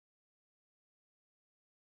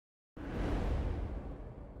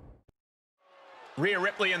Rhea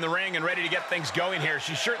Ripley in the ring and ready to get things going here.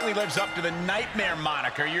 She certainly lives up to the Nightmare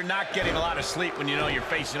moniker. You're not getting a lot of sleep when you know you're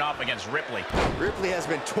facing off against Ripley. Ripley has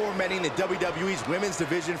been tormenting the WWE's women's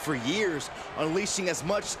division for years, unleashing as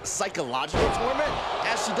much psychological torment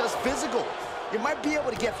as she does physical. You might be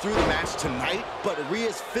able to get through the match tonight, but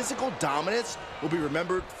Rhea's physical dominance will be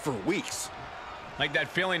remembered for weeks. Like that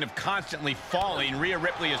feeling of constantly falling, Rhea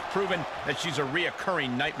Ripley has proven that she's a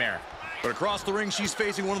reoccurring nightmare. But across the ring, she's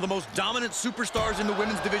facing one of the most dominant superstars in the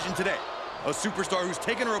women's division today. A superstar who's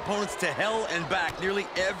taken her opponents to hell and back nearly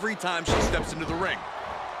every time she steps into the ring.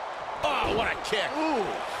 Oh, what a kick. Ooh.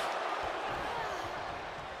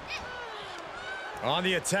 On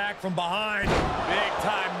the attack from behind.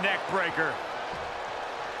 Big-time neck breaker.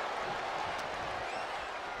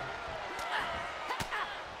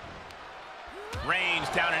 Rains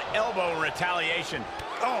down an elbow in retaliation.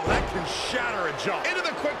 Oh, that can shatter a jaw. Into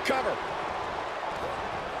the quick cover.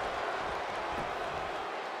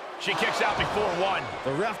 She kicks out before one.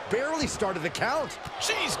 The ref barely started the count.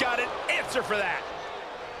 She's got an answer for that.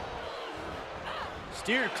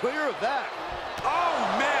 Steered clear of that.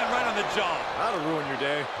 Oh, man, right on the jaw. That'll ruin your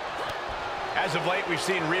day. As of late, we've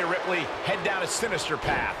seen Rhea Ripley head down a sinister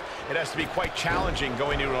path. It has to be quite challenging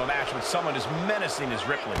going into a match with someone as menacing as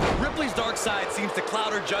Ripley. Ripley's dark side seems to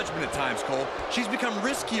cloud her judgment at times, Cole. She's become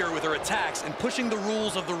riskier with her attacks and pushing the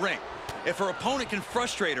rules of the ring. If her opponent can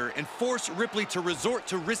frustrate her and force Ripley to resort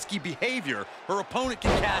to risky behavior, her opponent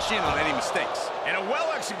can cash in on any mistakes. And a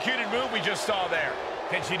well-executed move we just saw there.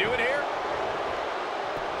 Can she do it here?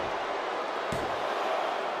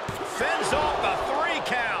 Fends off the 3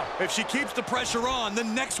 count. If she keeps the pressure on, the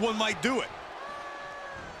next one might do it.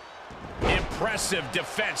 Impressive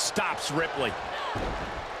defense stops Ripley.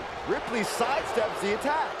 Ripley sidesteps the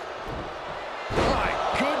attack. My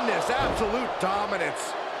goodness, absolute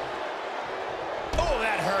dominance. Oh,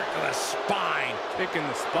 that hurt to the spine. Picking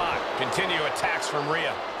the spot. Continue attacks from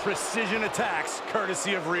Rhea. Precision attacks,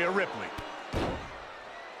 courtesy of Rhea Ripley.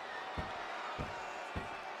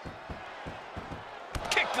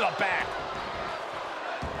 Kick to the back.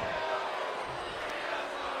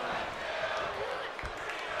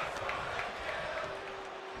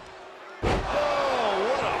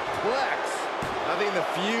 The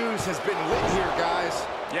fuse has been lit here, guys.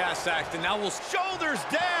 Yeah, Saxton, now we'll... Shoulders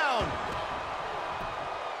down.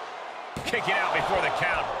 Kicking out before the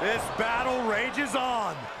count. This battle rages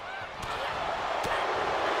on.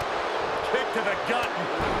 Kick to the gut.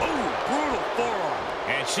 Ooh, brutal forearm.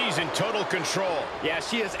 And she's in total control. Yeah,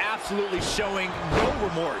 she is absolutely showing no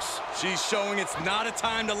remorse. She's showing it's not a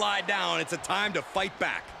time to lie down. It's a time to fight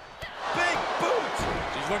back. Big boot.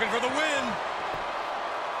 She's looking for the win.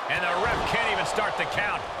 And the ref can't even start the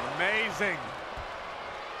count. Amazing.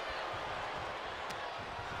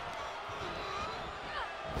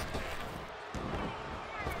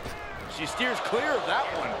 She steers clear of that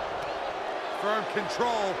one. Firm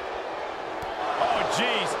control. Oh,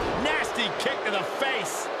 geez. Nasty kick to the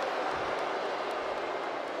face.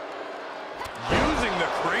 Using the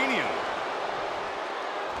cranium.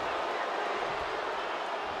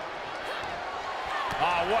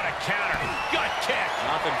 Oh, what a counter. Gut kick.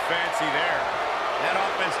 Nothing fancy there. That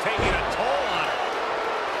offense taking a toll on her.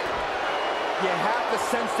 You have to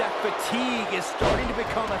sense that fatigue is starting to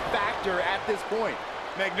become a factor at this point.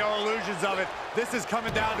 Make no illusions of it. This is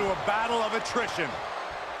coming down to a battle of attrition.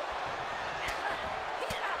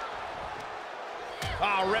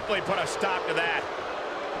 Oh, Ripley put a stop to that.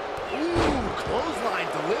 Ooh, clothesline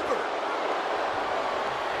delivered.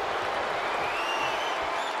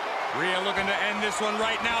 Rhea looking to end this one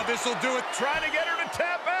right now. This will do it. Trying to get her to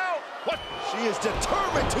tap out. What? She is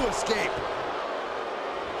determined to escape.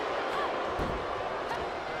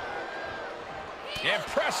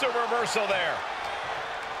 Impressive reversal there.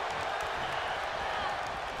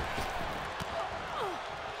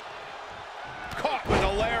 Caught with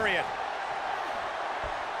a lariat.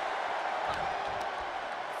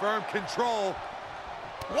 Firm control.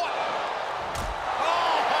 What?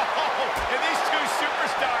 Oh, and these two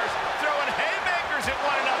superstars throwing haymakers at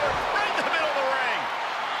one another right in the middle of the ring.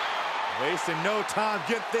 Wasting no time,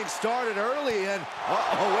 get things started early, and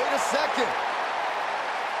wait a second.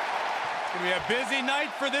 It's gonna be a busy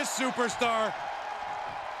night for this superstar.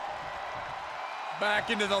 Back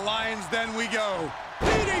into the Lions Den we go.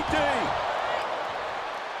 DDT!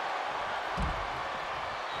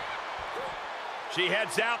 She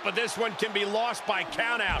heads out, but this one can be lost by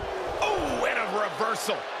countout. Oh, and a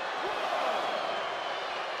reversal.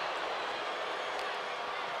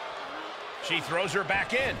 She throws her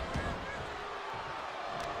back in.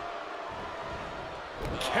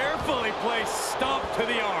 Carefully placed stomp to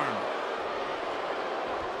the arm.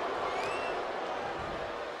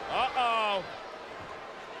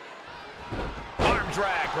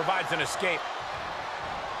 drag provides an escape.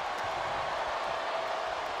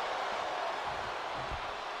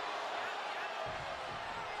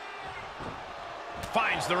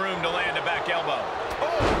 Finds the room to land a back elbow.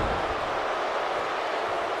 Oh!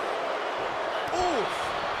 Oof!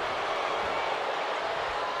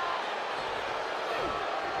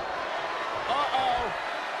 Uh-oh!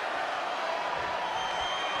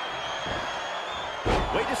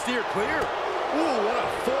 Way to steer clear. Ooh, what a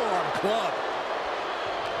forearm club.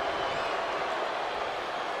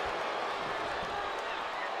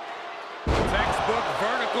 Textbook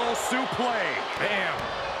vertical suplex. Bam.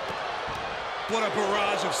 What a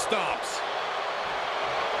barrage of stomps.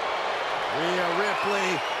 Rhea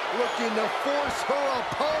Ripley looking to force her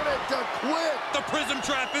opponent to quit. The prism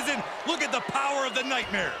trap is in. Look at the power of the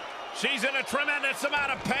nightmare. She's in a tremendous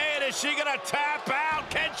amount of pain. Is she gonna tap out?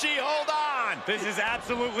 Can she hold on? This is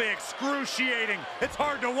absolutely excruciating. It's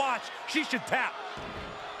hard to watch. She should tap.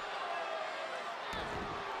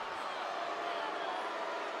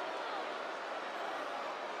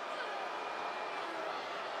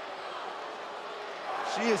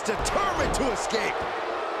 She is determined to escape.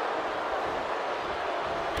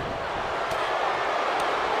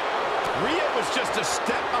 Rhea was just a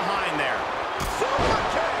step behind there. Super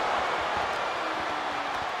kick.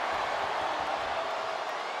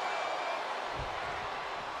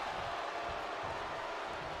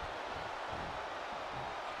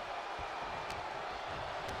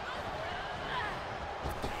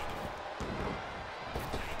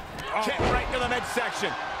 Kick right to the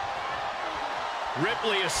midsection.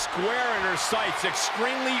 Ripley is square in her sights,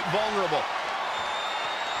 extremely vulnerable.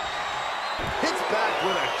 Hits back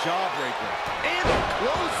with a jawbreaker. And a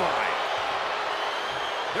clothesline.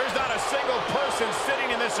 There's not a single person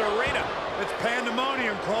sitting in this arena. It's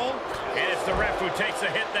pandemonium, Cole. And it's the ref who takes a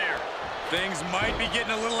hit there. Things might be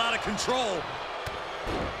getting a little out of control.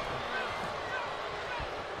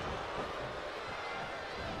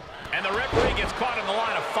 And the referee gets caught in the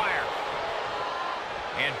line of fire.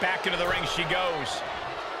 And back into the ring she goes.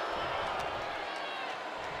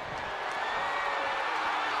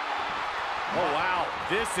 Oh, wow.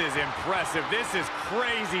 This is impressive. This is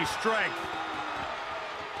crazy strength.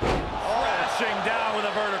 Crashing down with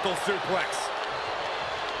a vertical suplex.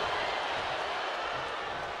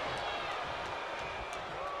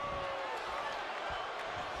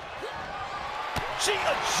 She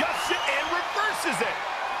adjusts it and reverses it.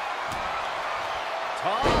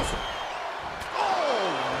 Toss.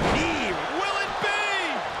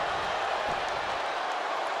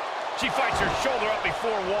 She fights her shoulder up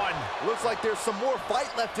before one. Looks like there's some more fight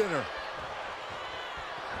left in her.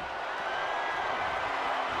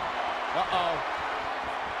 Uh-oh.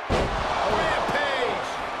 Rampage!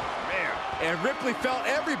 Man. And Ripley felt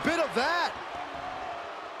every bit of that.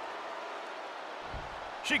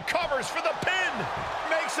 She covers for the pin.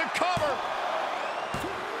 Makes a cover.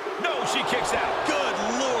 No, she kicks out. Good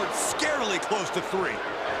Lord, scarily close to 3.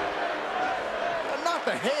 Not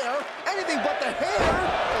the hair. Anything but the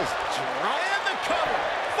hair. And the cover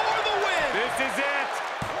for the win. This is it.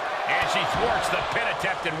 And she thwarts the pin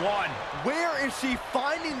attempt in 1. Where is she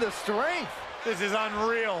finding the strength? This is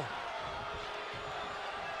unreal.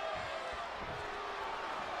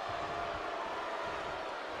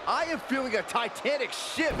 I am feeling a titanic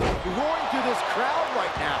shift roaring through this crowd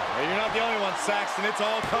right now. Well, you're not the only one, Saxton. It's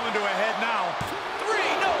all coming to a head now. 3,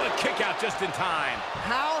 no, a kick out just in time.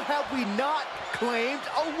 How have we not claimed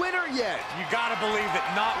a winner yet? You gotta believe that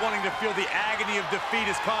not wanting to feel the agony of defeat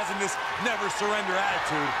is causing this never surrender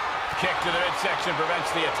attitude. Kick to the midsection prevents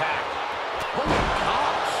the attack. Holy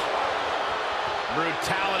gosh.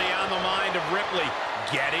 Brutality on the mind of Ripley.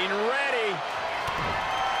 Getting ready.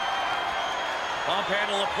 Pump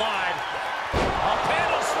handle applied. A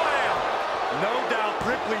panel slam. No doubt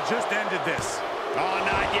Ripley just ended this. Oh,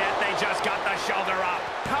 not yet. They just got the shoulder up.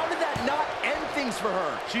 How did that not end things for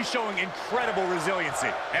her? She's showing incredible resiliency.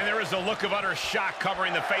 And there is a look of utter shock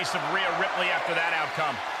covering the face of Rhea Ripley after that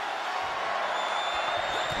outcome.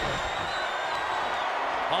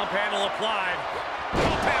 Pump handle applied.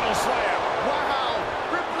 Pump handle slam. Wow,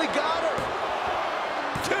 Ripley got her.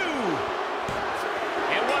 2.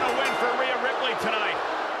 And what a win for Rhea Ripley tonight.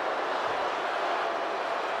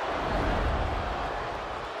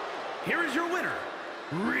 Here is your winner,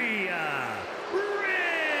 Rhea Ripley.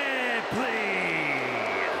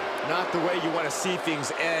 Not the way you want to see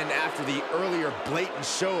things end after the earlier blatant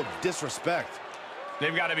show of disrespect.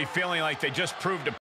 They've got to be feeling like they just proved a